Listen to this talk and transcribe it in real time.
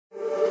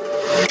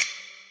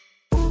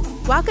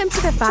Welcome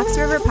to the Fox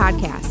River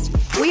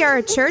Podcast. We are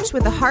a church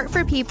with a heart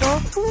for people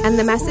and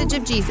the message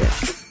of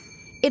Jesus.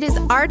 It is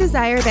our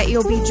desire that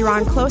you'll be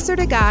drawn closer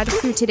to God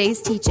through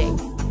today's teaching.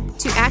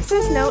 To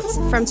access notes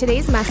from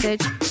today's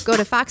message, go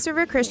to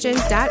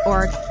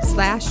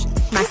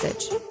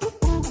foxriverchristian.org/message.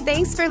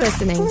 Thanks for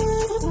listening.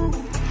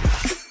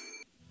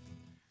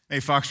 Hey,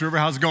 Fox River,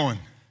 how's it going?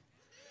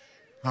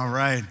 All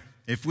right.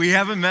 If we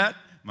haven't met,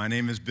 my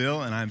name is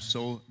Bill, and I'm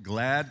so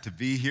glad to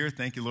be here.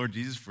 Thank you, Lord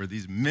Jesus, for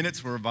these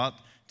minutes we're about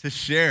to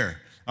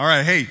share. All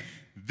right, hey,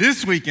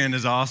 this weekend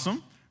is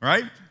awesome,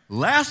 right?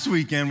 Last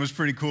weekend was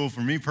pretty cool for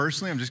me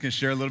personally. I'm just going to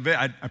share a little bit.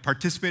 I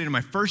participated in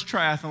my first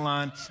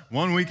triathlon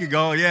 1 week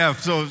ago. Yeah,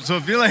 so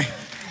if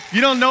you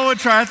don't know what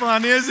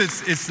triathlon is,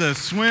 it's the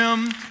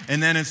swim,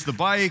 and then it's the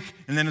bike,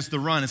 and then it's the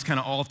run. It's kind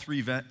of all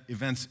three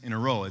events in a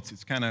row.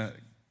 It's kind of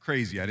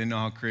crazy. I didn't know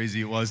how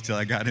crazy it was till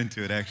I got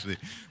into it, actually.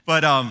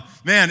 But, I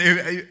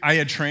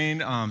had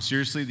trained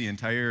seriously the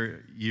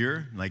entire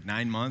year, like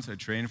 9 months. I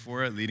trained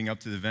for it leading up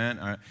to the event.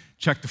 I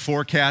checked the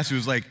forecast. It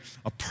was like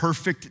a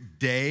perfect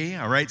day,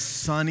 all right?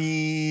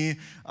 Sunny,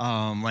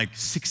 like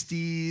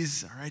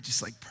 60s, all right?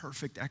 Just like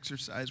perfect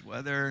exercise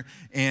weather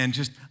and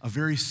just a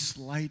very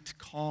slight,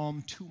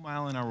 calm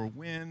 2-mile-an-hour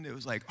wind. It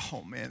was like,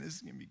 oh, man, this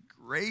is going to be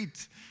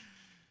great.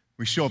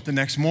 We show up the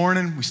next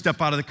morning, we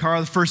step out of the car,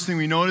 the first thing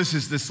we notice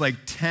is this like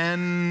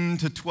 10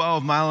 to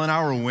 12 mile an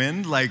hour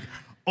wind, like,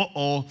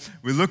 uh-oh.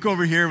 We look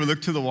over here, we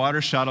look to the water,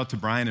 shout out to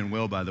Brian and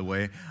Will, by the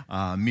way,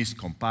 mis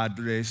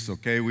compadres,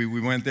 okay? We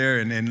went there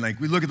and then like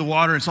we look at the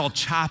water, it's all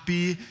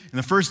choppy, and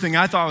the first thing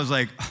I thought was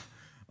like,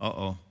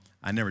 uh-oh,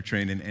 I never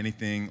trained in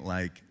anything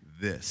like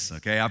this,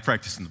 okay? I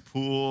practiced in the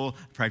pool,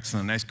 practiced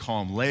on a nice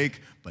calm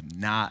lake, but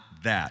not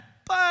that.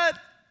 But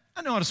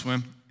I know how to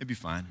swim. It'd be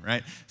fine,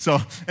 right? So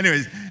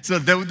anyways, so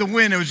the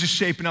wind, it was just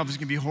shaping up. It was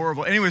going to be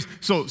horrible. Anyways,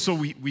 so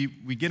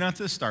we get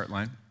onto the start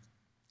line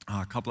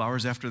a couple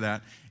hours after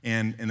that,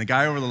 and the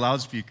guy over the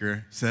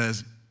loudspeaker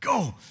says,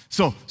 go.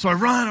 So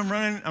I'm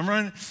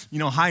running,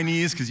 high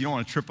knees, because you don't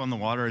want to trip on the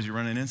water as you're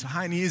running in. So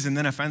high knees, and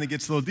then I finally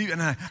get a little deep,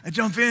 and I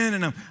jump in,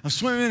 and I'm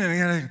swimming,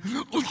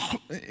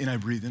 and I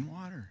breathe in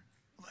water.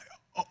 I'm like,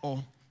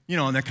 uh-oh.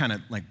 And that kind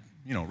of like,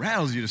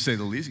 rattles you, to say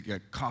the least. You got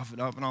to cough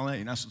it up and all that.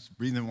 You're not supposed to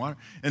breathe in water.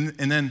 And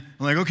then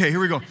I'm like, okay, here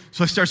we go.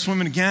 So I start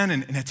swimming again,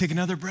 and I take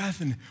another breath,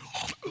 and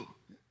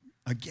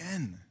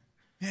again.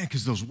 Yeah,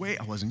 because those weight,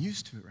 I wasn't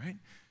used to it, right?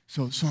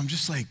 So I'm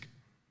just like,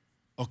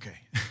 okay,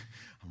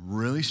 I'm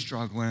really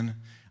struggling.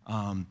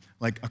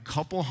 Like a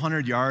couple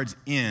hundred yards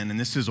in, and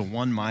this is a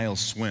 1 mile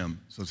swim,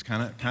 so it's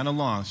kind of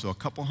long. So a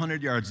couple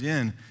hundred yards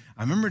in,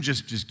 I remember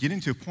just getting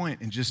to a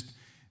point and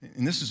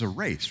this is a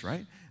race,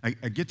 right?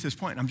 I get to this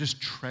point, and I'm just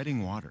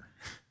treading water.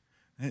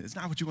 It's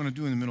not what you want to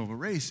do in the middle of a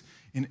race.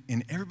 And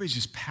everybody's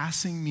just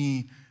passing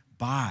me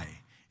by.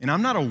 And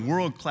I'm not a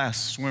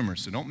world-class swimmer,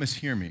 so don't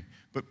mishear me.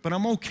 But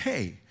I'm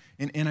okay.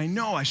 And I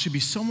know I should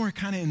be somewhere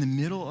kind of in the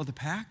middle of the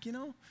pack,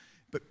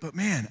 But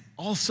man,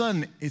 all of a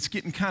sudden, it's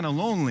getting kind of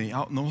lonely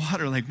out in the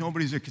water, like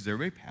nobody's there, because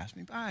everybody passed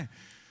me by.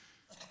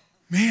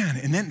 Man,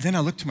 and then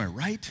I look to my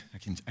right. I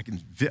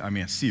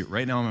see it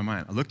right now in my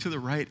mind. I look to the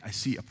right. I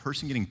see a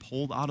person getting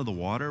pulled out of the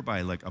water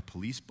by like a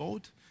police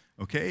boat,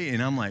 okay?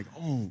 And I'm like,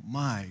 oh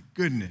my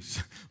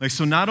goodness. Like,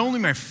 so not only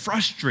am I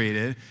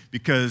frustrated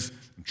because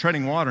I'm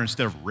treading water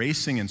instead of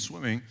racing and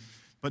swimming,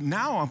 but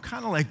now I'm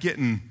kind of like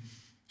getting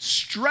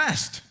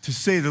stressed, to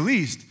say the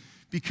least,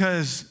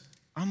 because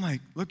I'm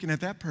like looking at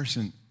that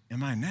person,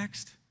 am I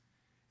next?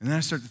 And then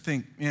I start to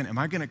think, man, am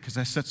I going to, because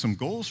I set some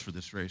goals for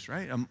this race,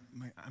 right? Am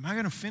I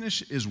going to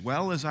finish as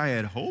well as I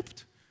had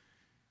hoped?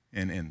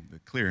 And the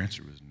clear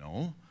answer was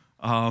no.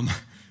 And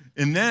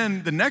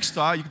then the next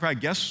thought, you can probably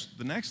guess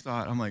the next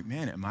thought, I'm like,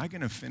 man, am I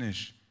going to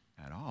finish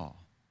at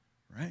all,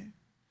 right?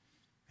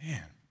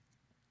 Man,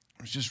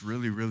 it was just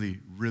really, really,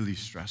 really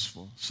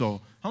stressful.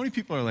 So how many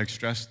people are like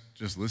stressed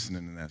just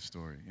listening to that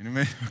story? You know what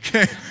I mean?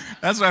 Okay,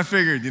 that's what I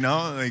figured,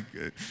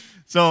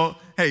 So,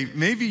 hey,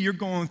 maybe you're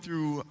going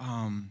through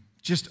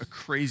just a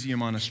crazy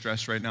amount of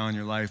stress right now in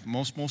your life.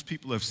 Most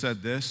people have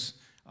said this,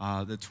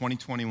 that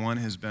 2021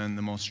 has been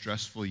the most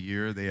stressful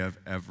year they have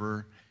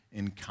ever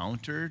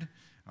encountered,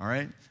 all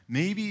right?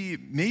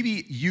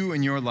 Maybe you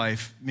in your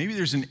life, maybe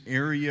there's an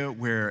area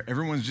where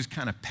everyone's just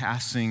kind of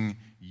passing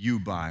you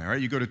by, all right?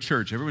 You go to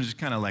church, everyone's just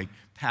kind of like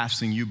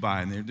passing you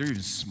by, and they're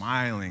even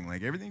smiling,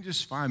 like everything's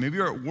just fine. Maybe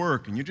you're at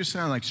work, and you're just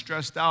sounding like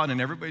stressed out,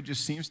 and everybody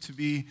just seems to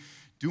be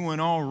doing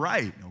all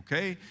right,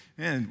 okay?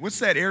 And what's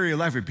that area of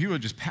life where people are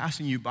just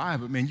passing you by,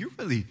 but man, you're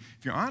really,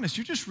 if you're honest,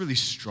 you're just really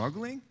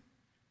struggling.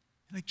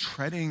 You're like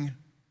treading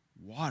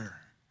water.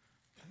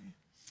 Okay?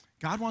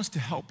 God wants to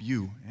help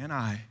you and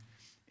I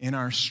in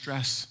our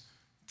stress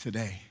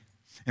today.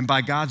 And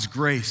by God's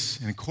grace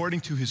and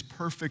according to his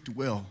perfect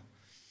will,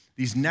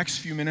 these next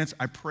few minutes,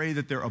 I pray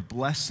that they're a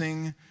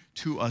blessing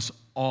to us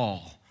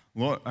all.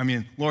 Lord,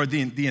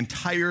 the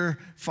entire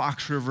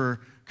Fox River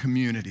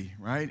community,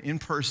 right? In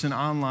person,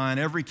 online,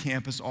 every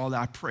campus, all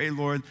that. I pray,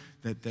 Lord,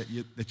 that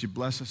you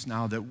bless us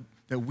now,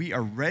 that we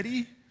are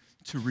ready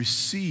to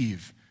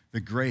receive the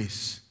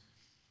grace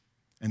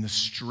and the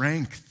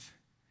strength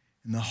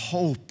and the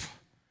hope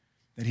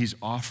that he's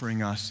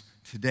offering us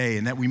today,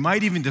 and that we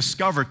might even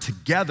discover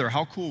together,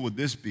 how cool would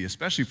this be,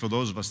 especially for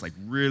those of us like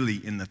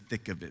really in the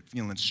thick of it,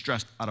 feeling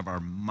stressed out of our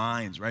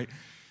minds, right?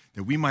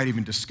 That we might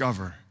even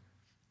discover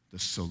the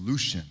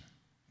solution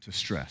to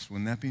stress.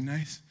 Wouldn't that be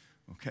nice?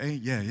 Okay,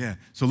 yeah.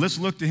 So let's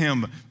look to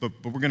him, but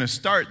we're going to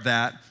start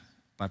that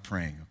by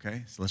praying,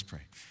 okay? So let's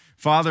pray.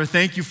 Father,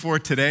 thank you for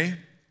today.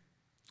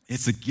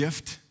 It's a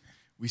gift.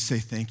 We say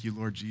thank you,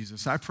 Lord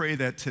Jesus. I pray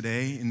that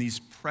today, in these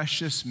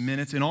precious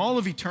minutes, in all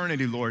of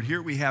eternity, Lord,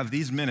 here we have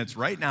these minutes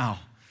right now.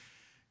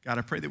 God,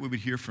 I pray that we would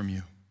hear from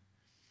you.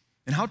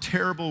 And how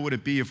terrible would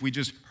it be if we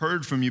just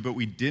heard from you, but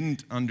we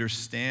didn't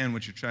understand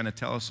what you're trying to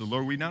tell us? So,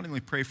 Lord, we not only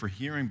pray for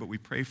hearing, but we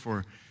pray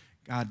for,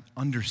 God,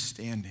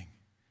 understanding.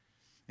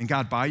 And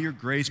God, by your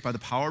grace, by the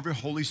power of your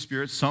Holy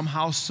Spirit,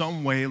 somehow,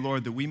 some way,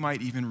 Lord, that we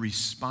might even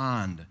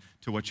respond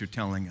to what you're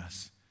telling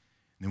us.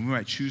 And we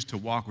might choose to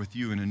walk with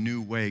you in a new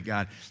way,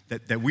 God,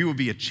 that we will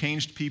be a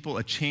changed people,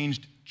 a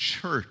changed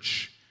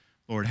church,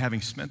 Lord,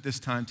 having spent this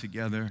time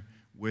together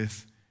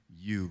with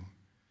you.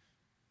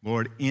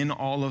 Lord, in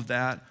all of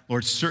that,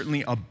 Lord,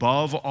 certainly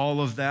above all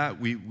of that,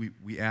 we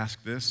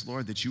ask this,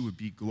 Lord, that you would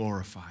be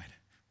glorified.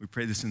 We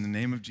pray this in the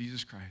name of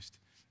Jesus Christ.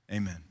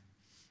 Amen.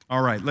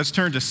 All right, let's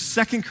turn to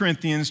 2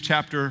 Corinthians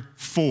chapter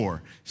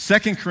 4.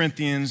 2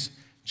 Corinthians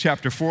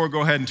chapter 4.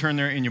 Go ahead and turn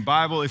there in your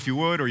Bible, if you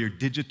would, or your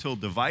digital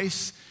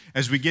device.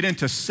 As we get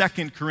into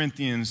 2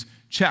 Corinthians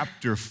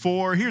chapter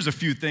 4, here's a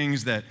few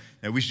things that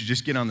we should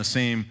just get on the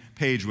same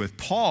page with.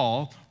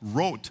 Paul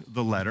wrote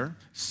the letter,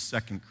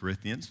 2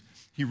 Corinthians.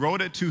 He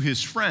wrote it to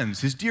his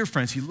friends, his dear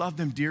friends. He loved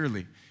them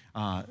dearly,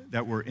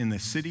 that were in the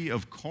city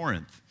of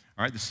Corinth.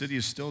 All right, the city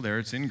is still there.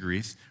 It's in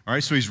Greece. All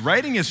right, so he's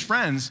writing his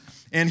friends,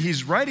 and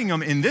he's writing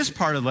them in this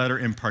part of the letter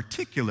in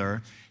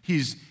particular.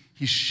 He's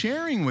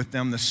sharing with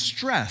them the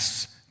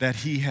stress that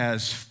he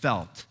has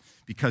felt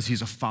because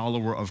he's a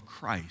follower of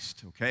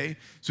Christ, okay?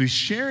 So he's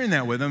sharing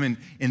that with them, and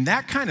in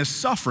that kind of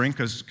suffering,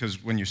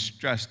 because when you're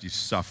stressed, you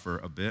suffer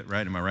a bit,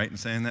 right? Am I right in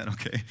saying that?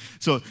 Okay.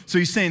 So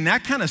he's saying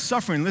that kind of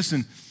suffering,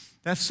 listen,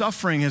 that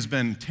suffering has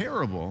been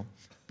terrible,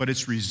 but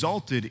it's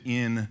resulted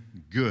in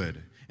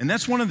good. And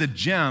that's one of the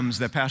gems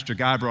that Pastor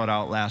Guy brought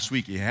out last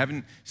week. If you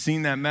haven't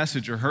seen that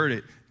message or heard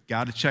it,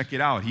 got to check it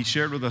out. He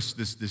shared with us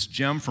this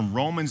gem from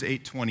Romans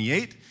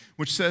 8:28,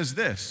 which says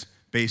this,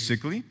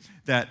 basically,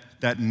 that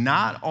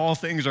not all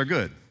things are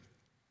good,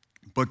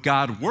 but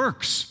God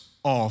works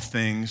all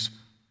things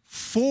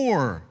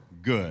for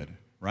good,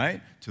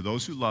 right? To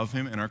those who love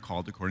him and are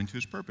called according to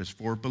his purpose,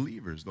 for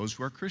believers, those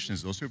who are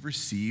Christians, those who have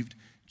received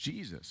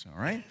Jesus,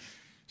 all right?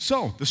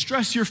 So, the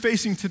stress you're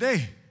facing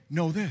today,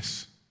 know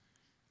this.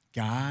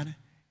 God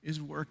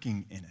is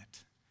working in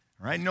it,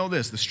 all right? Know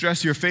this. The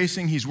stress you're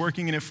facing, he's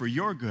working in it for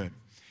your good.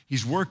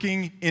 He's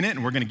working in it,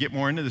 and we're going to get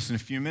more into this in a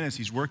few minutes.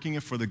 He's working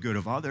it for the good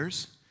of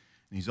others,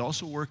 and he's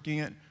also working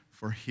it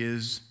for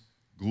his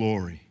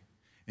glory.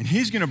 And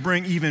he's going to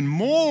bring even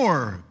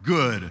more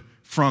good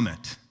from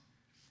it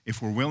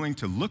if we're willing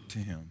to look to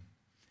him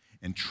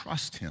and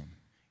trust him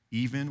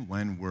even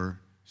when we're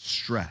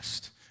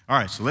stressed. All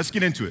right, so let's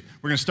get into it.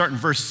 We're going to start in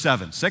verse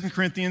 7. 2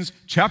 Corinthians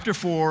chapter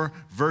 4,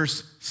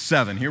 verse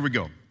 7. Here we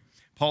go.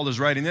 Paul is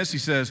writing this. He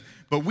says,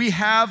 "But we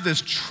have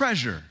this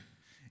treasure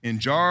in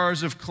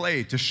jars of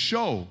clay to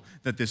show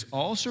that this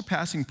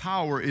all-surpassing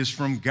power is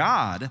from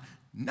God,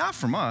 not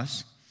from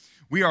us.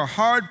 We are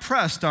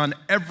hard-pressed on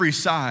every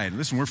side."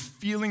 Listen, we're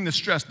feeling the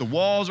stress. The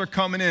walls are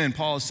coming in.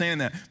 Paul is saying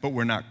that, but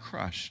we're not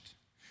crushed.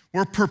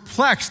 We're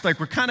perplexed,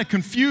 like we're kind of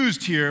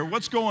confused here.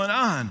 What's going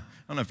on?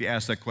 I don't know if you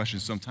ask that question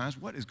sometimes.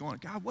 What is going on?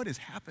 God, what is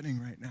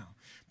happening right now?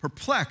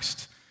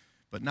 Perplexed,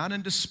 but not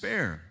in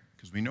despair,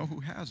 because we know who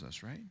has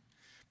us, right?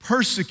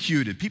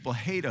 Persecuted. People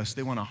hate us.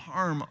 They want to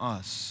harm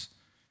us.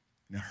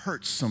 And it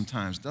hurts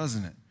sometimes,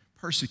 doesn't it?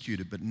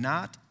 Persecuted, but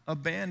not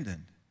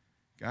abandoned.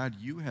 God,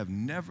 you have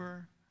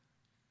never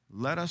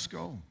let us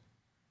go.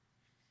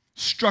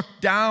 Struck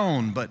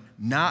down, but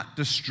not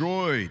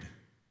destroyed.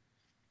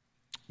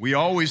 We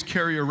always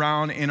carry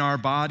around in our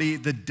body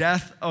the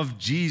death of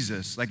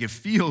Jesus. Like it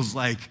feels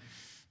like,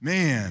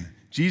 man,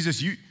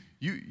 Jesus,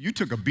 you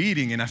took a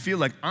beating, and I feel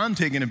like I'm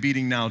taking a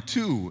beating now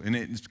too. And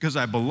it's because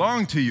I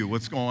belong to you.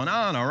 What's going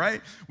on, all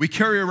right? We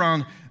carry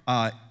around,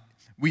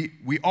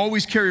 we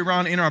always carry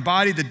around in our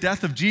body the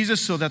death of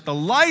Jesus so that the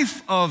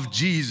life of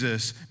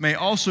Jesus may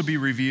also be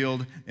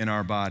revealed in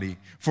our body.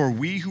 For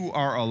we who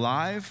are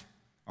alive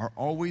are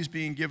always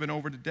being given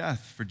over to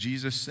death for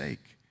Jesus'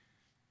 sake,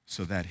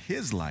 so that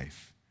his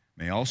life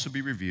may also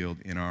be revealed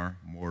in our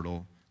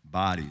mortal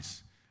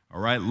bodies.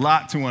 All right, a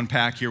lot to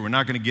unpack here. We're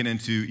not going to get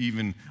into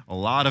even a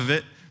lot of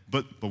it,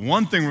 but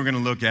one thing we're going to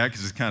look at,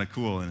 because it's kind of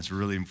cool and it's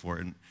really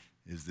important,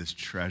 is this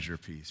treasure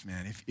piece.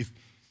 Man, if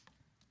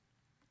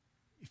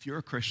you're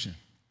a Christian,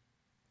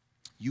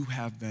 you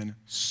have been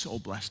so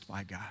blessed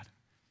by God.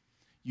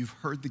 You've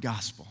heard the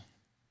gospel,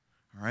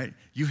 all right?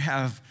 You've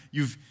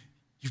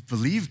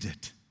believed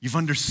it. You've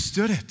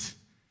understood it.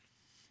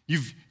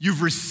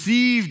 You've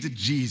received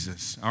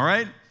Jesus, all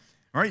right?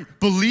 All right?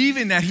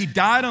 Believing that he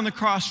died on the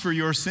cross for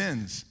your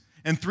sins.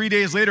 And 3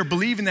 days later,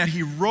 believing that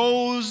he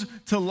rose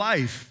to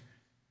life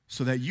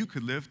so that you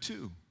could live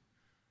too.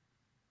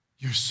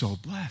 You're so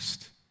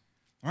blessed.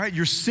 All right,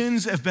 your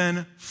sins have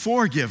been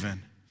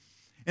forgiven.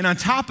 And on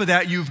top of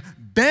that, you've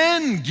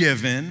been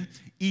given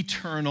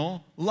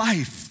eternal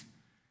life.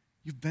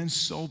 You've been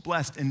so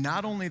blessed. And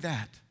not only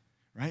that,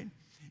 right?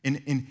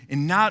 And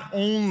not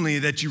only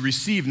that you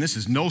received, and this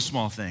is no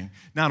small thing,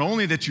 not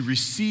only that you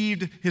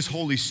received his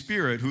Holy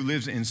Spirit who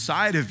lives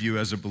inside of you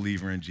as a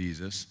believer in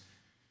Jesus,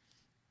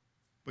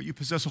 but you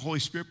possess the Holy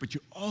Spirit, but you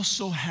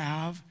also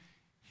have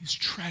his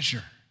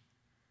treasure.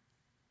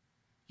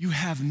 You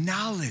have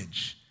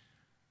knowledge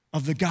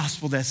of the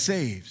gospel that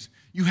saves.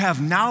 You have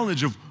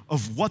knowledge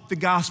of what the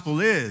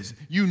gospel is.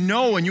 You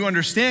know and you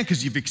understand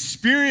because you've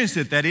experienced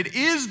it that it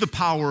is the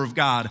power of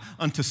God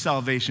unto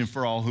salvation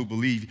for all who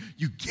believe.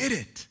 You get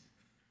it.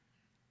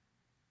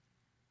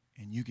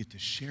 And you get to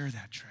share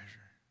that treasure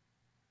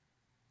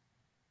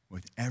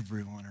with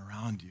everyone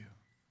around you.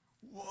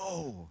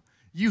 Whoa,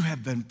 you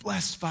have been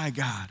blessed by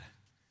God.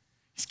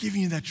 He's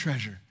giving you that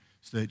treasure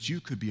so that you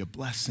could be a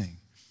blessing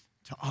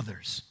to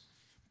others.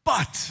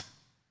 But,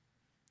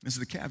 this is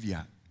the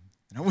caveat,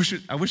 and I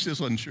wish this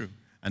wasn't true.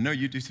 I know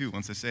you do too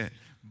once I say it.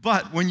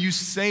 But when you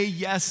say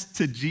yes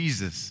to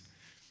Jesus,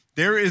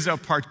 there is a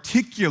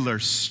particular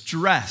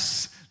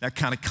stress that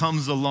kind of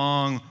comes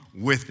along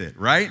with it,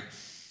 right?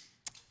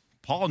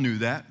 Paul knew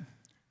that.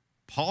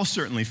 Paul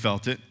certainly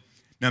felt it.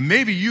 Now,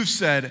 maybe you've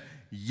said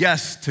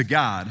yes to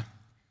God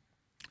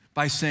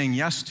by saying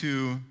yes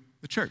to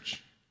the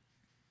church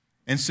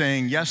and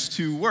saying yes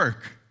to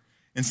work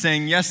and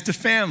saying yes to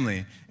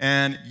family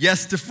and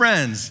yes to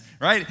friends,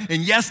 right?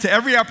 And yes to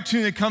every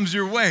opportunity that comes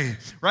your way,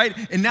 right?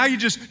 And now you're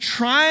just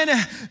trying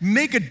to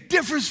make a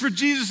difference for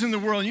Jesus in the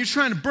world. And you're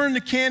trying to burn the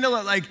candle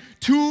at like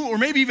 2 or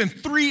maybe even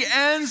 3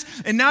 ends.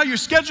 And now your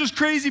schedule's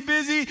crazy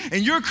busy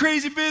and you're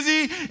crazy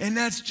busy. And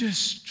that's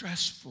just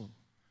stressful.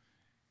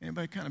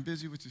 Anybody kind of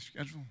busy with your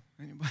schedule?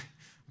 Anybody?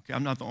 Okay,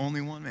 I'm not the only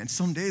one, man.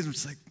 Some days I'm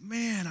just like,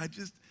 man,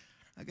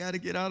 I got to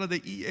get out of the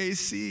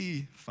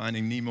EAC.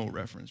 Finding Nemo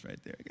reference right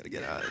there. I got to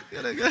get out.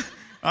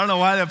 I don't know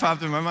why that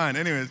popped in my mind.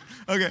 Anyways,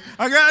 okay.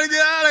 I got to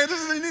get out. I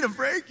just need a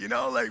break,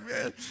 like,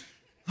 man.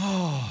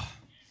 Oh,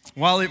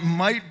 while it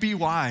might be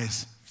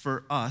wise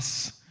for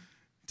us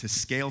to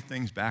scale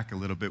things back a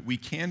little bit, we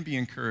can be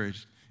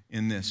encouraged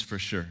in this for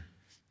sure.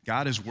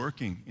 God is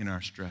working in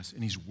our stress,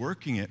 and he's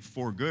working it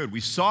for good. We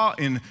saw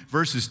in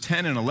verses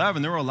 10 and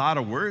 11, there were a lot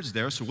of words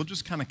there, so we'll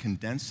just kind of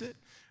condense it,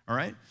 all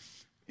right?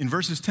 In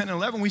verses 10 and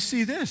 11, we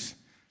see this,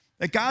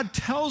 that God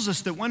tells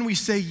us that when we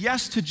say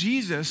yes to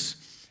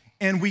Jesus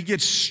and we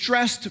get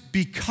stressed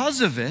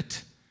because of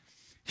it,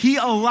 he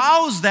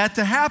allows that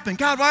to happen.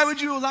 God, why would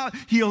you allow it?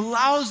 He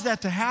allows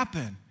that to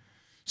happen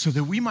so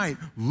that we might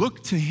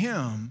look to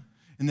him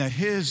and that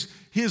his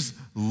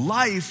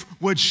life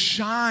would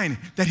shine,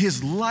 that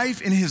his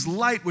life and his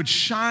light would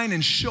shine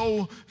and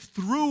show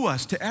through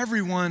us to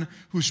everyone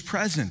who's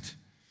present.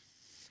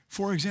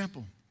 For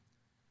example,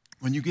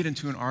 when you get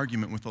into an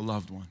argument with a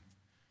loved one,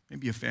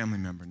 maybe a family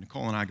member.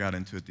 Nicole and I got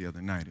into it the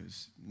other night. It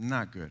was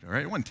not good, all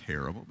right? It wasn't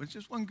terrible, but it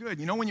just wasn't good.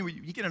 When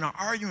you get in an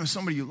argument with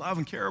somebody you love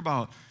and care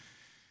about,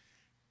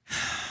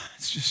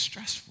 it's just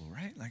stressful,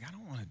 right? Like, I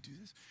don't want to do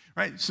this,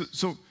 right?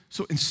 So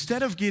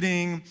instead of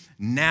getting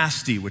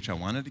nasty, which I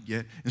wanted to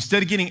get,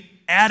 instead of getting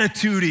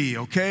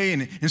attitude-y, okay,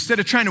 and instead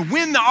of trying to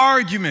win the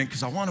argument,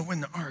 because I want to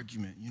win the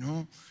argument,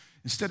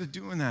 instead of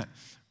doing that,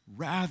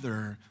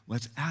 rather,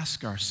 let's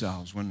ask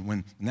ourselves,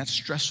 when in that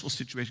stressful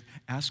situation,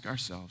 ask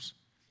ourselves,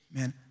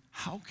 man,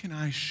 how can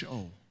I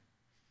show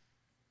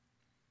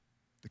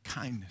the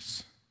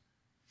kindness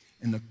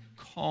and the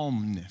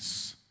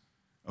calmness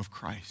of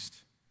Christ,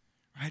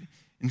 right?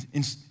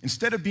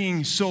 Instead of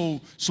being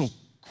so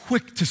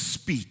quick to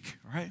speak,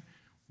 right?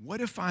 What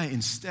if I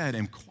instead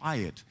am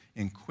quiet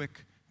and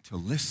quick to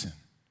listen?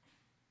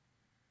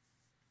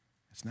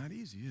 It's not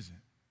easy, is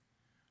it?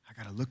 I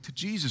got to look to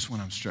Jesus when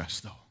I'm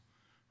stressed, though.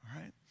 All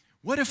right?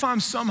 What if I'm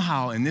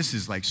somehow, and this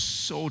is like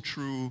so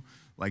true,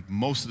 like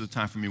most of the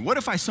time for me, what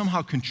if I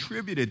somehow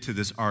contributed to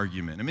this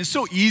argument? I mean, it's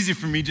so easy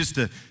for me just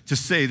to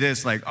say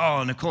this, like,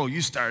 oh, Nicole,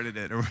 you started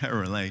it, or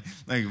whatever, like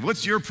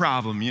what's your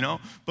problem,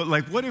 But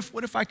like, what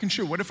if I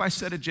contribute? What if I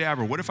said a jab,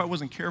 or what if I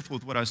wasn't careful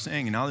with what I was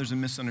saying, and now there's a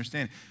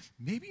misunderstanding?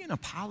 Maybe an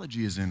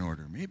apology is in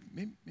order.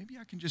 Maybe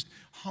I can just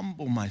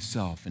humble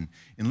myself and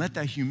let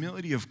that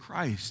humility of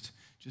Christ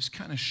just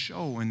kind of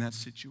show in that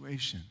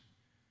situation.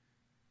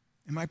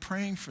 Am I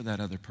praying for that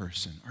other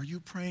person? Are you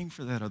praying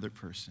for that other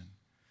person?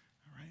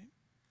 All right?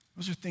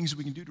 Those are things that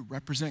we can do to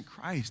represent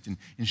Christ and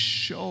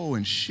show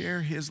and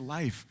share his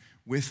life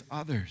with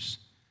others.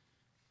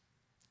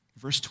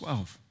 Verse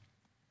 12.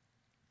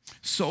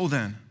 So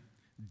then,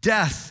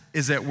 death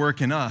is at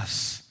work in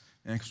us.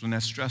 And because when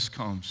that stress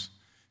comes,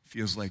 it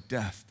feels like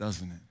death,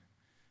 doesn't it?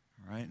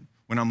 All right?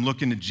 When I'm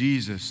looking to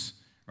Jesus,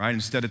 right,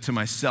 instead of to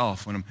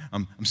myself, when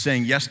I'm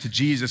saying yes to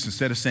Jesus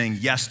instead of saying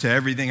yes to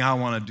everything I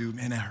want to do,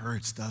 man, that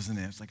hurts, doesn't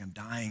it? It's like I'm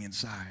dying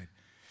inside.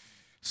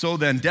 So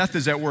then, death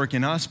is at work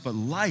in us, but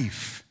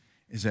life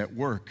is at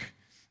work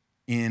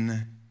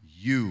in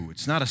you.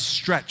 It's not a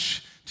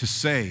stretch to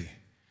say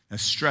that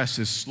stress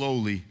is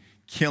slowly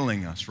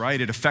killing us, right?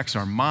 It affects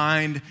our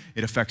mind.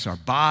 It affects our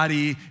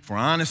body. If we're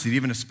honest, it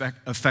even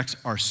affects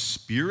our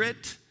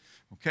spirit,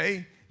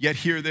 okay? Yet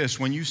hear this.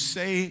 When you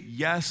say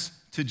yes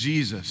to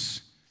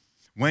Jesus,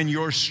 when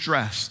you're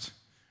stressed,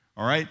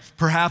 all right,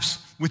 perhaps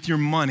with your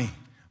money,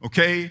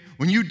 okay?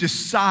 When you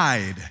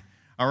decide,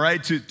 all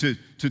right, to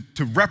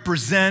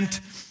represent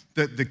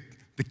the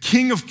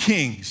King of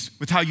Kings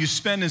with how you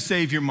spend and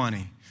save your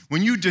money,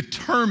 when you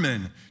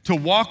determine to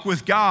walk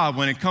with God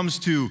when it comes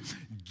to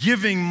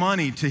giving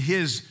money to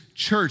His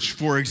church,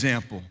 for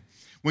example,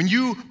 when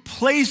you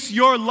place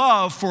your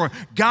love for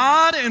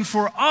God and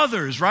for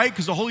others, right?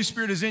 Because the Holy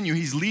Spirit is in you.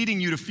 He's leading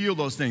you to feel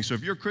those things. So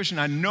if you're a Christian,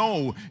 I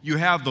know you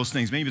have those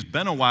things. Maybe it's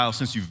been a while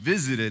since you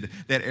visited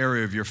that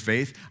area of your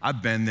faith.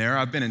 I've been there.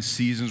 I've been in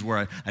seasons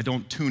where I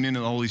don't tune into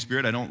the Holy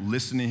Spirit. I don't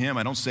listen to Him.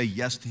 I don't say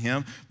yes to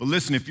Him. But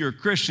listen, if you're a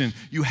Christian,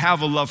 you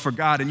have a love for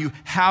God and you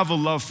have a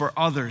love for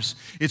others.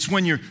 It's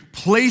when you're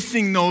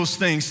placing those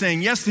things,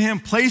 saying yes to Him,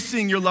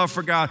 placing your love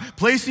for God,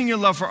 placing your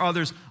love for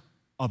others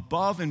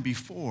above and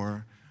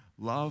before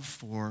love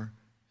for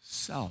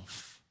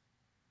self.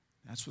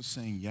 That's what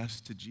saying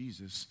yes to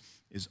Jesus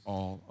is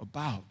all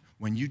about.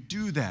 When you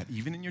do that,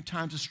 even in your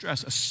times of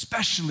stress,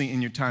 especially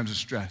in your times of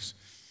stress,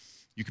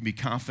 you can be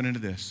confident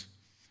of this.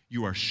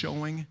 You are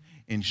showing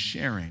and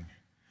sharing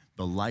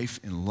the life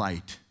and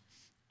light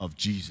of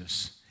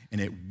Jesus. And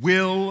it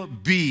will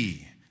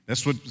be,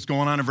 that's what's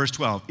going on in verse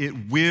 12,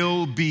 it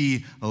will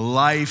be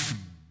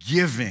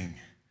life-giving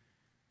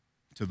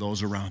to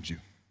those around you.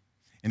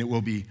 And it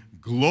will be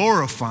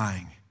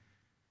glorifying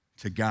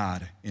to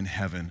God in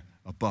heaven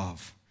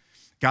above.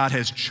 God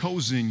has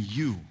chosen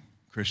you,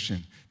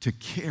 Christian, to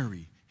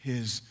carry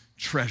His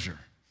treasure,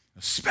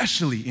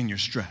 especially in your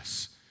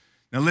stress.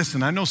 Now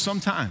listen, I know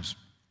sometimes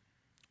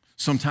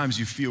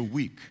you feel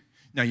weak.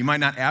 Now you might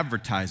not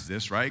advertise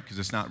this, right? Because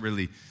it's not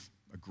really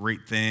a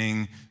great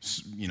thing,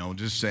 you know,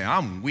 just say,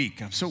 I'm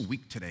weak. I'm so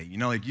weak today. You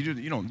know, like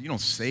you don't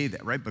say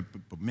that, right? But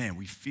man,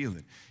 we feel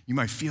it. You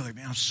might feel like,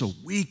 man, I'm so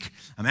weak.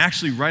 I'm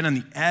actually right on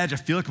the edge. I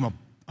feel like I'm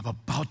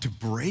about to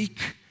break.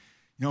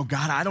 You know,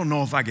 God, I don't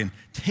know if I can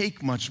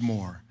take much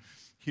more.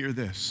 Hear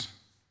this.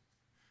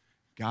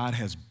 God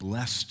has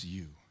blessed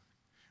you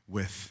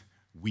with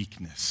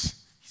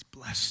weakness. He's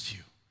blessed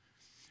you.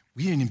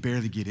 We didn't even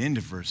barely get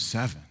into verse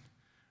 7.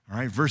 All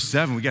right, verse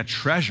 7, we got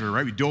treasure,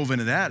 right? We dove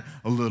into that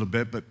a little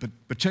bit,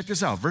 but check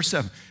this out, verse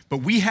 7. But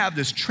we have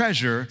this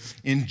treasure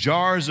in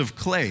jars of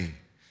clay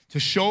to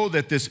show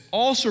that this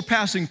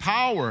all-surpassing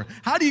power,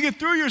 how do you get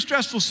through your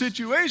stressful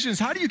situations?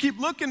 How do you keep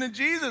looking at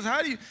Jesus?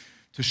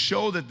 To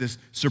show that this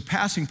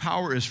surpassing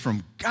power is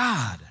from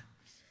God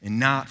and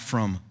not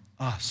from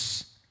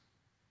us.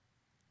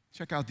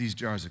 Check out these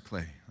jars of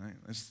clay. All right,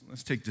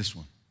 let's take this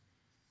one.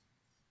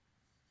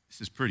 This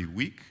is pretty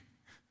weak,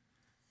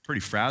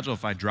 pretty fragile.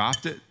 If I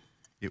dropped it,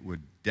 it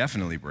would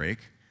definitely break,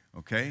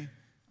 okay?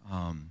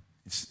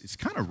 It's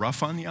kind of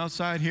rough on the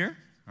outside here,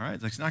 all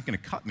right? It's not going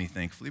to cut me,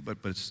 thankfully, but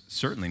it's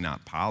certainly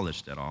not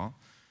polished at all.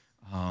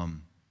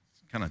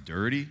 It's kind of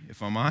dirty,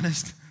 if I'm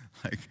honest.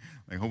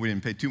 I hope we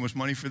didn't pay too much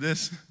money for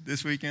this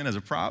weekend as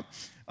a prop.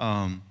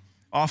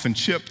 Often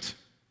chipped,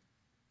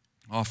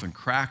 often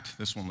cracked.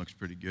 This one looks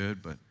pretty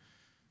good, but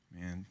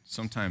man,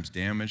 sometimes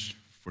damaged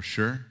for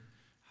sure.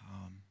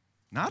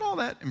 Not all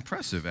that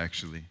impressive,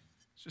 actually.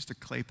 It's just a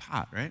clay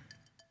pot, right?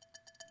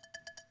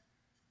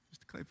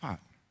 Just a clay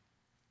pot.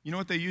 You know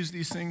what they used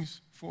these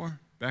things for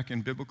back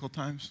in biblical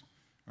times?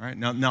 All right,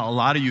 now a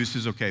lot of use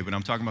is okay, but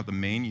I'm talking about the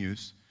main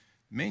use.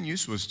 The main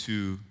use was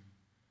to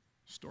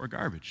store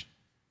garbage.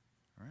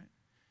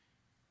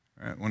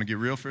 All right, want to get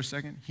real for a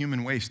second?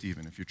 Human waste,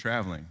 even, if you're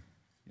traveling.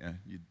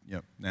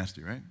 Yep,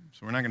 nasty, right?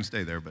 So we're not going to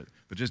stay there, but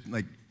just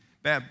like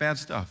bad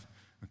stuff,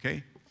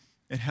 okay?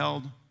 It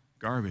held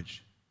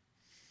garbage.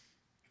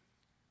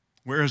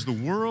 Whereas the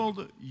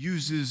world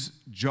uses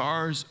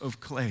jars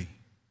of clay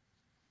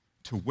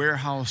to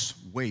warehouse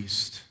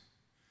waste,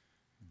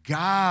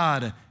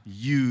 God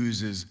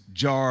uses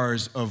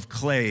jars of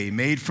clay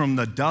made from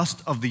the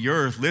dust of the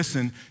earth,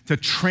 listen, to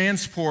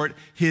transport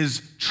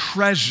His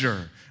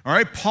treasure. All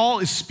right, Paul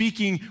is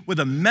speaking with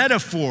a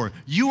metaphor.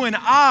 You and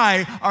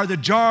I are the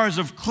jars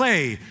of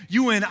clay.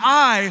 You and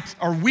I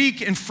are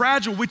weak and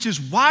fragile, which is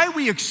why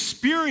we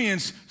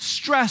experience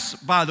stress,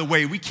 by the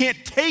way. We can't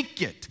take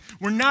it.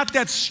 We're not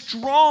that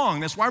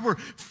strong. That's why we're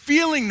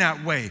feeling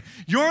that way.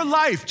 Your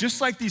life, just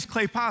like these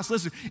clay pots,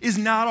 listen, is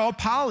not all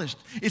polished.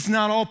 It's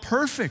not all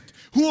perfect.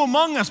 Who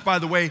among us, by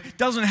the way,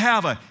 doesn't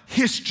have a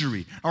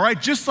history? All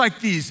right, just like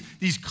these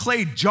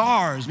clay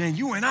jars, man,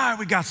 you and I,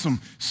 we got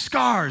some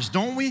scars,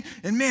 don't we?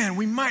 And man,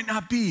 we might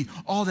not be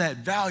all that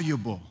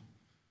valuable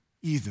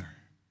either.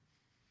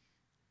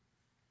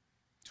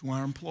 To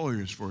our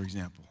employers, for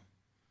example.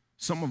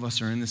 Some of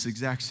us are in this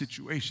exact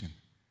situation.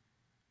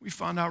 We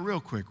found out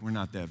real quick we're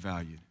not that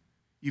valued,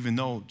 even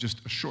though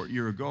just a short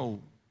year ago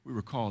we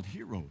were called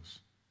heroes.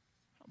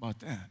 How about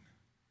that?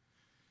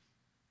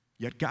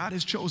 Yet God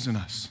has chosen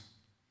us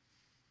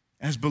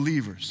as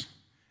believers,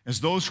 as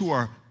those who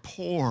are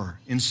poor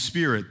in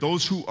spirit,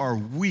 those who are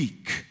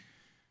weak,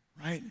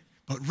 right?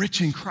 But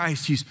rich in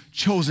Christ, he's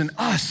chosen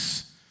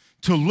us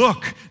to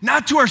look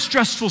not to our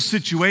stressful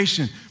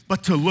situation,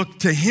 but to look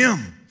to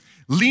him,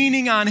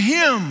 leaning on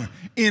him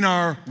in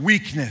our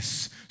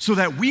weakness, so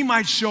that we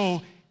might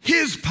show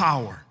his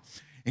power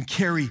and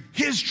carry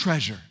his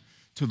treasure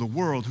to the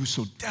world who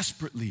so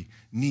desperately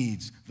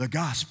needs the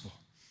gospel.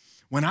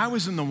 When I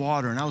was in the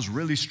water and I was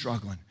really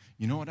struggling,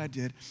 you know what I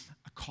did?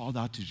 I called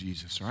out to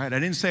Jesus, all right? I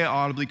didn't say it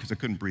audibly because I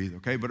couldn't breathe,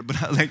 okay? But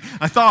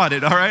I thought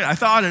it, all right? I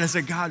thought it. I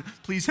said, God,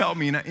 please help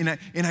me. And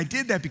I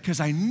did that because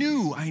I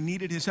knew I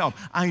needed his help.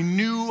 I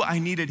knew I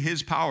needed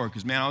his power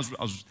because, man, I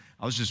was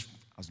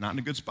not in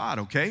a good spot,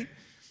 okay?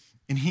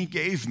 And he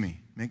gave me,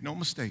 make no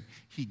mistake,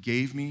 he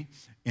gave me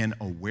an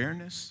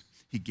awareness.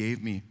 He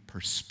gave me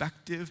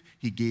perspective.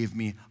 He gave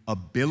me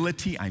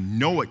ability. I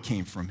know it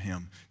came from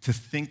him to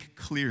think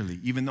clearly,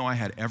 even though I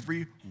had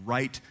every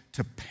right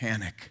to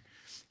panic.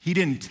 He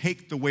didn't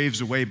take the waves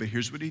away, but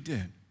here's what he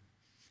did.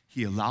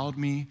 He allowed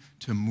me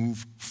to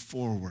move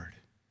forward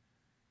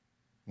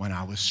when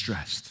I was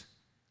stressed.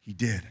 He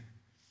did.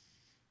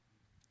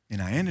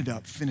 And I ended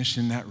up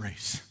finishing that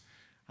race.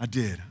 I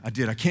did.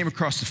 I came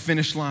across the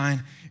finish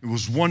line. It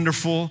was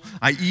wonderful.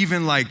 I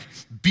even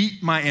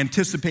beat my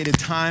anticipated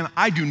time.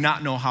 I do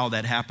not know how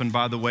that happened,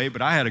 by the way,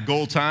 but I had a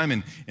goal time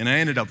and I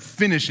ended up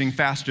finishing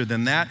faster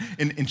than that.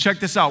 And check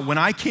this out. When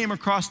I came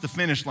across the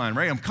finish line,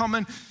 right, I'm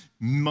coming,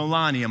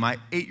 Melania, my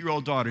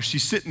 8-year-old daughter,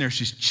 she's sitting there,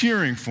 she's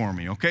cheering for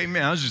me, okay?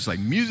 Man, I was just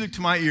music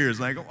to my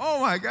ears, oh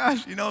my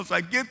gosh, so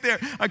I get there,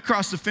 I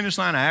crossed the finish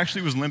line. I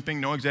actually was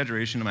limping, no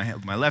exaggeration.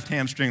 My left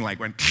hamstring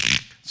went.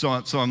 So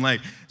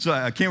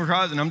I came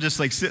across, and I'm just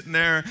sitting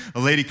there. A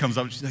lady comes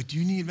up, she's like, do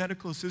you need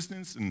medical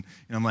assistance? And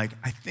I'm like,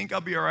 I think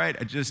I'll be all right.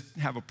 I just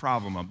have a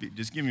problem.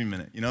 Just give me a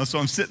minute, So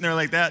I'm sitting there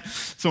like that.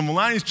 So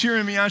Melania's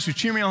cheering me on. She's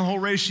cheering me on the whole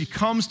race. She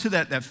comes to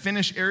that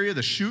finish area,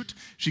 the chute.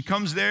 She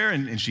comes there,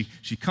 and she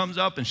comes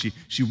up, and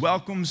she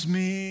welcomes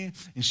me,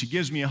 and she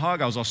gives me a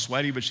hug. I was all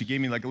sweaty, but she gave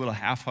me a little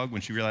half hug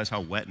when she realized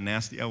how wet and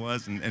nasty I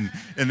was. And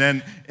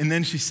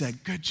then she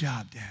said, good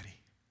job, Daddy.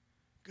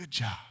 Good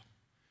job.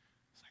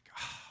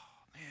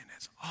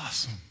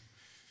 Awesome.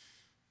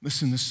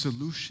 Listen, the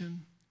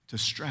solution to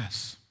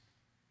stress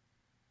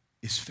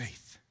is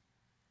faith.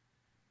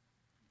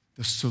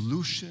 The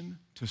solution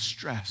to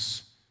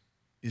stress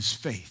is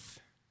faith.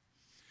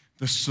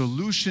 The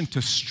solution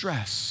to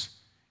stress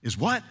is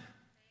what?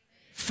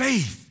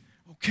 Faith.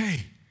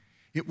 Okay.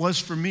 It was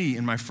for me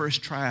in my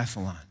first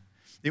triathlon.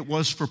 It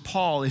was for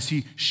Paul as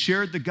he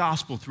shared the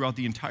gospel throughout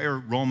the entire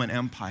Roman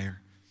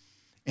Empire.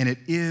 And it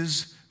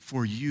is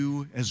for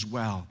you as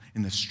well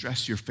in the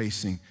stress you're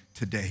facing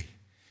today.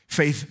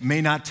 Faith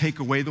may not take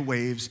away the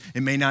waves,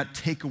 it may not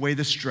take away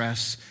the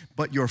stress,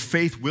 but your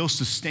faith will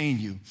sustain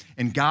you,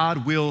 and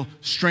God will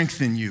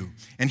strengthen you,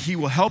 and he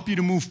will help you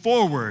to move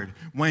forward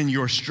when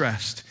you're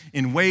stressed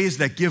in ways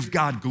that give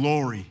God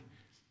glory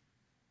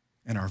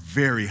and are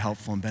very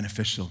helpful and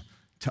beneficial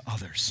to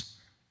others.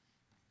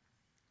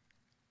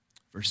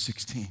 Verse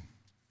 16,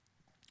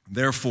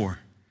 therefore,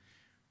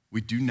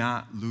 we do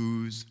not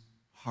lose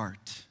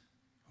heart.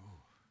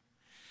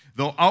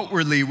 Though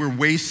outwardly we're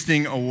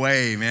wasting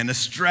away, man, the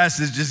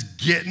stress is just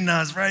getting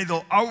us, right?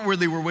 Though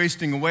outwardly we're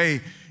wasting away,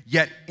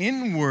 yet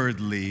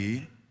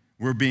inwardly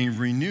we're being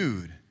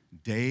renewed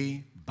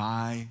day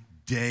by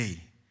day.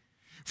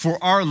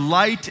 For our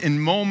light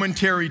and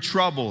momentary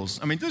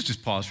troubles, let's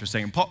just pause for a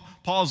second.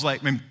 Paul's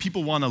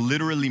people want to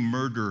literally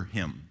murder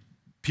him.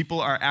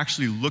 People are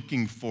actually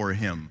looking for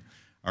him,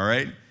 all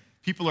right?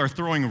 People are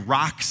throwing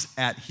rocks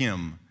at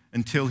him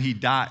until he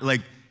dies.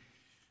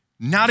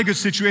 Not a good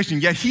situation,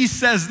 yet he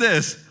says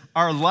this,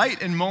 our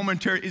light and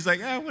momentary, he's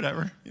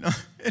whatever,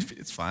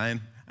 it's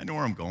fine. I know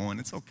where I'm going,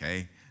 it's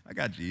okay. I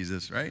got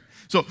Jesus, right?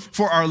 So,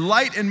 for our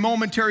light and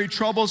momentary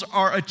troubles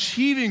are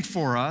achieving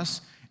for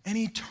us an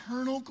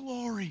eternal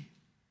glory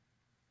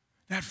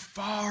that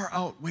far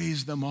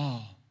outweighs them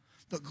all.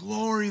 The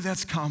glory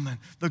that's coming,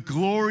 the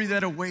glory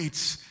that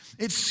awaits.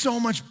 It's so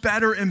much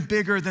better and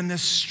bigger than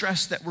this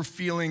stress that we're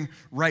feeling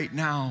right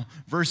now.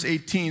 Verse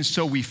 18,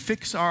 so we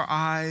fix our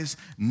eyes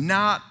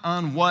not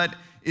on what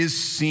is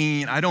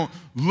seen. I don't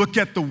look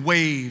at the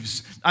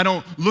waves. I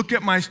don't look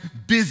at my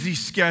busy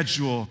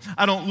schedule.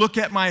 I don't look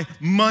at my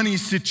money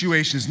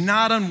situations,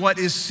 not on what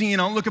is seen.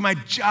 I don't look at my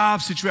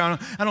job situation.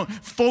 I don't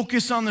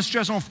focus on the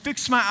stress. I don't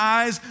fix my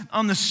eyes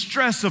on the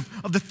stress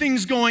of the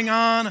things going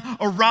on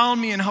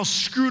around me and how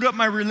screwed up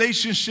my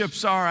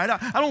relationships are. I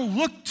don't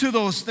look to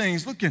those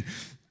things.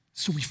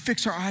 So we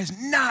fix our eyes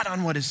not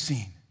on what is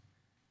seen,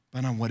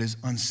 but on what is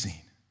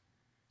unseen.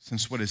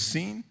 Since what is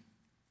seen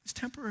is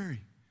temporary.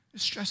 The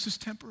stress is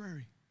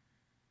temporary.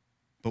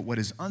 But what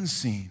is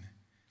unseen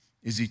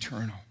is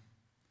eternal.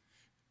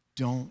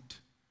 Don't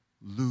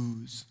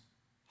lose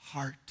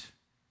heart.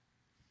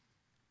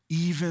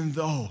 Even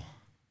though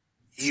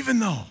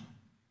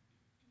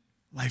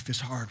life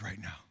is hard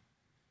right now.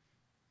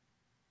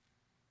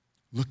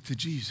 Look to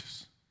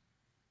Jesus.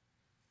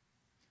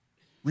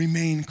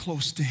 Remain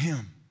close to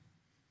him.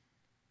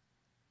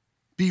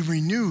 Be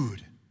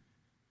renewed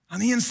on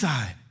the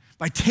inside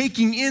by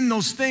taking in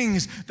those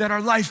things that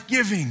are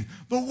life-giving.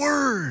 The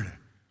Word.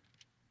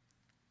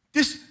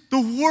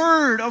 The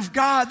Word of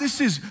God.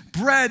 This is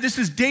bread. This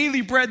is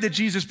daily bread that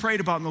Jesus prayed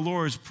about in the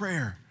Lord's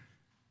Prayer.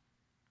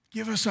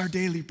 Give us our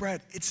daily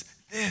bread. It's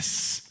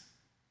this.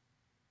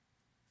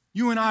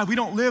 You and I, we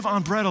don't live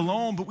on bread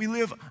alone, but we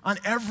live on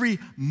every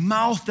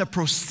mouth that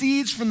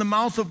proceeds from the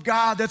mouth of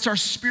God. That's our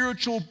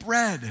spiritual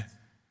bread.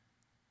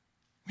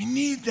 We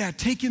need that.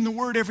 Take in the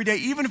Word every day,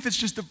 even if it's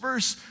just a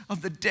verse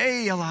of the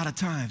day a lot of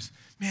times.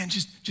 Man,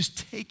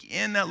 just take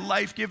in that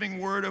life-giving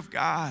Word of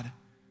God.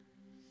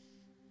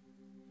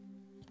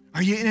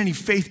 Are you in any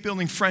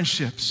faith-building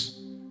friendships?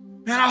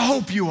 Man, I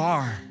hope you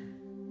are.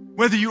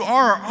 Whether you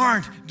are or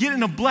aren't, get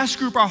in a blessed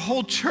group, our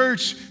whole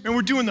church. Man,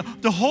 we're doing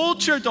the whole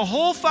church, the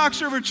whole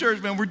Fox River Church,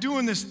 man, we're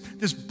doing this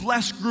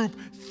blessed group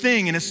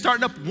thing, and it's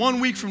starting up 1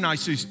 week from now,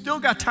 so you still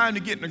got time to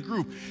get in a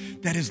group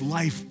that is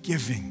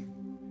life-giving.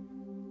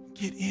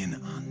 Get in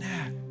on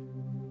that.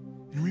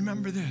 And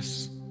remember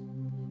this,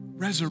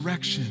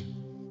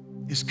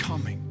 resurrection is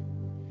coming.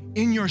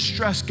 In your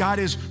stress, God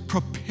is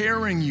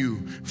preparing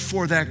you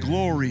for that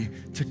glory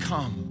to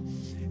come.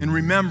 And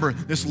remember,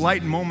 this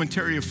light and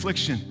momentary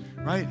affliction,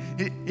 right?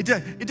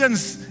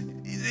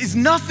 It's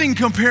nothing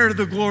compared to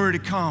the glory to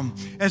come.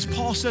 As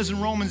Paul says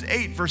in Romans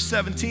 8, verse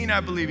 17,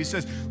 I believe, he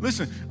says,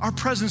 listen, our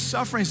present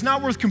suffering is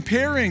not worth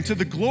comparing to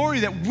the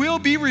glory that will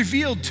be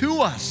revealed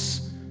to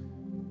us.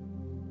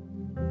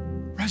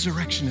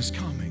 Resurrection is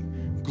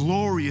coming.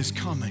 Glory is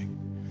coming.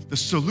 The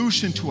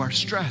solution to our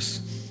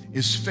stress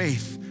is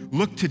faith.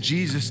 Look to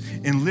Jesus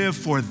and live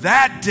for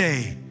that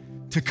day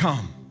to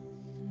come.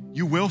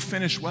 You will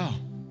finish well,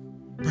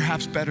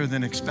 perhaps better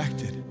than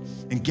expected.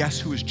 And guess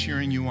who is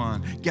cheering you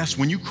on? Guess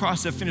when you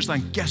cross that finish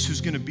line, guess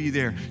who's going to be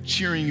there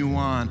cheering you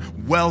on,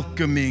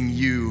 welcoming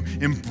you,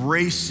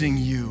 embracing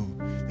you,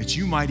 that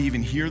you might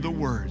even hear the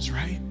words,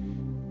 right?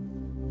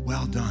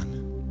 Well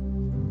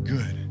done,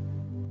 good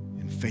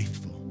and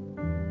faithful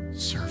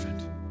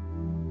servant.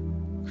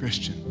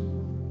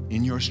 Christian,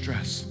 in your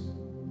stress,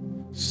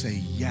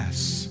 say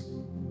yes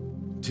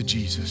to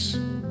Jesus.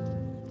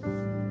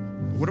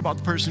 What about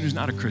the person who's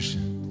not a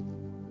Christian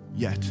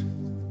yet?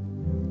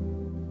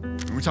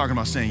 We're talking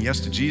about saying yes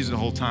to Jesus the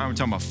whole time. We're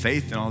talking about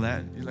faith and all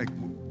that. You're like,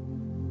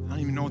 I don't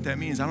even know what that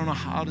means. I don't know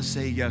how to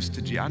say yes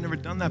to Jesus. I've never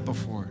done that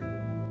before.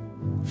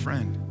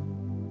 Friend,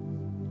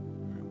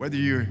 whether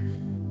you're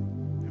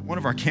at one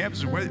of our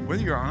campuses or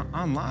whether you're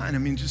online, I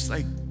mean, just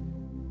like,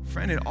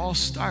 friend, it all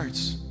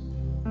starts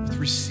with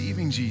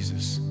receiving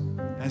Jesus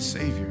as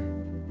Savior.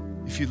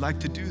 If you'd like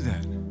to do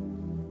that,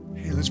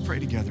 hey, let's pray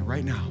together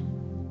right now.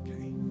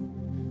 Okay.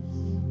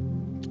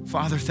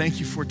 Father, thank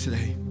you for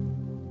today.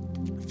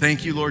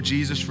 Thank you, Lord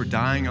Jesus, for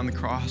dying on the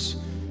cross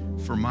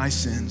for my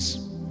sins.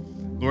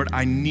 Lord,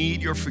 I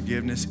need your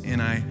forgiveness and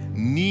I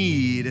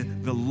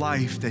need the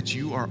life that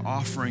you are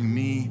offering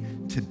me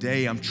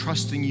today. I'm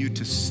trusting you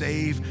to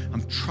save.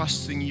 I'm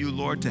trusting you,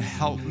 Lord, to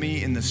help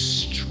me in the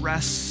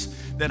stress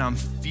that I'm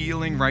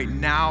feeling right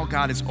now.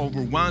 God, it's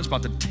overwhelmed. It's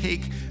about to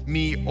take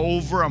me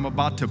over. I'm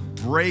about to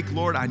break.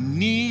 Lord, I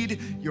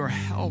need your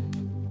help.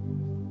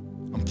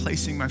 I'm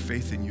placing my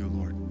faith in you,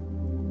 Lord.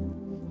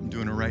 I'm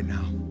doing it right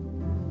now.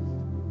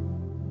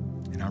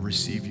 And I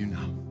receive you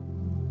now.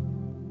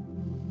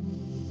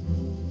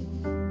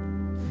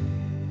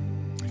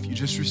 If you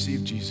just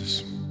received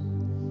Jesus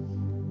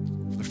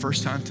for the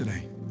first time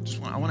today,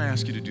 I want to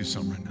ask you to do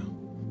something right now.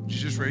 Would you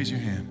just raise your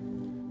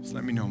hand? Just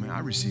let me know, man, I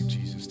received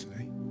Jesus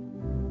today.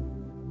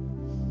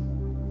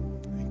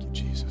 Thank you,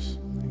 Jesus.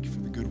 Thank you for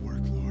the good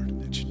work, Lord,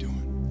 that you're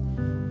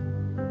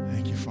doing.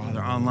 Thank you,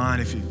 Father. Online,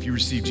 if you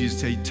receive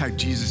Jesus today, type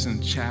Jesus in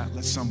the chat.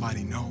 Let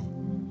somebody know.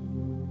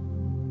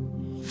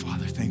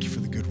 Father, thank you for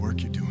the good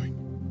work you're doing.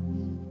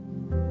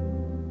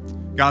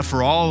 God,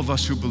 for all of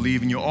us who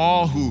believe in you,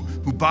 all who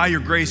by your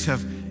grace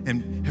have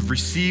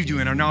received you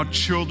and are now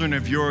children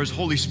of yours,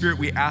 Holy Spirit,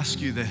 we ask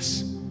you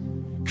this.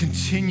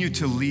 Continue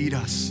to lead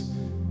us.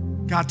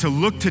 God, to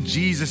look to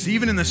Jesus,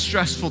 even in the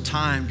stressful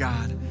time,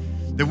 God,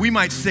 that we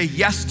might say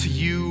yes to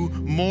you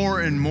more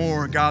and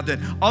more, God, that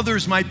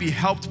others might be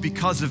helped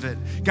because of it.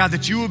 God,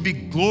 that you would be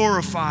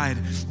glorified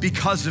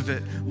because of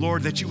it.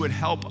 Lord, that you would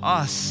help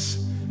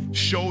us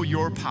show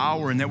your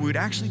power and that we would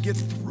actually get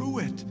through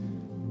it.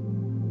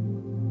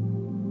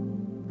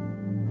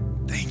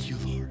 Thank you,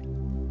 Lord.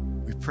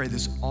 We pray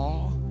this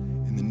all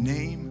in the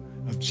name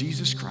of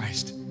Jesus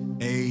Christ.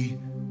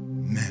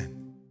 Amen.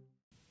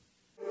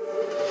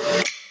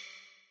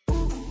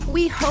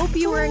 We hope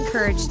you were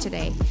encouraged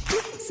today.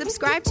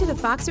 Subscribe to the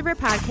Fox River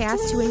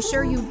Podcast to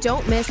ensure you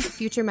don't miss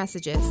future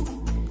messages.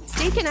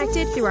 Stay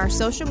connected through our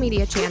social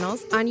media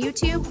channels on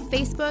YouTube,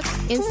 Facebook,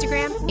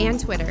 Instagram, and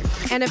Twitter.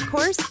 And of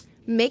course,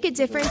 make a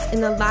difference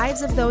in the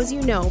lives of those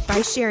you know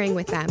by sharing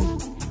with them.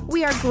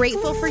 We are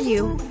grateful for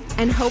you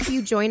and hope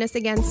you join us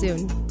again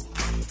soon.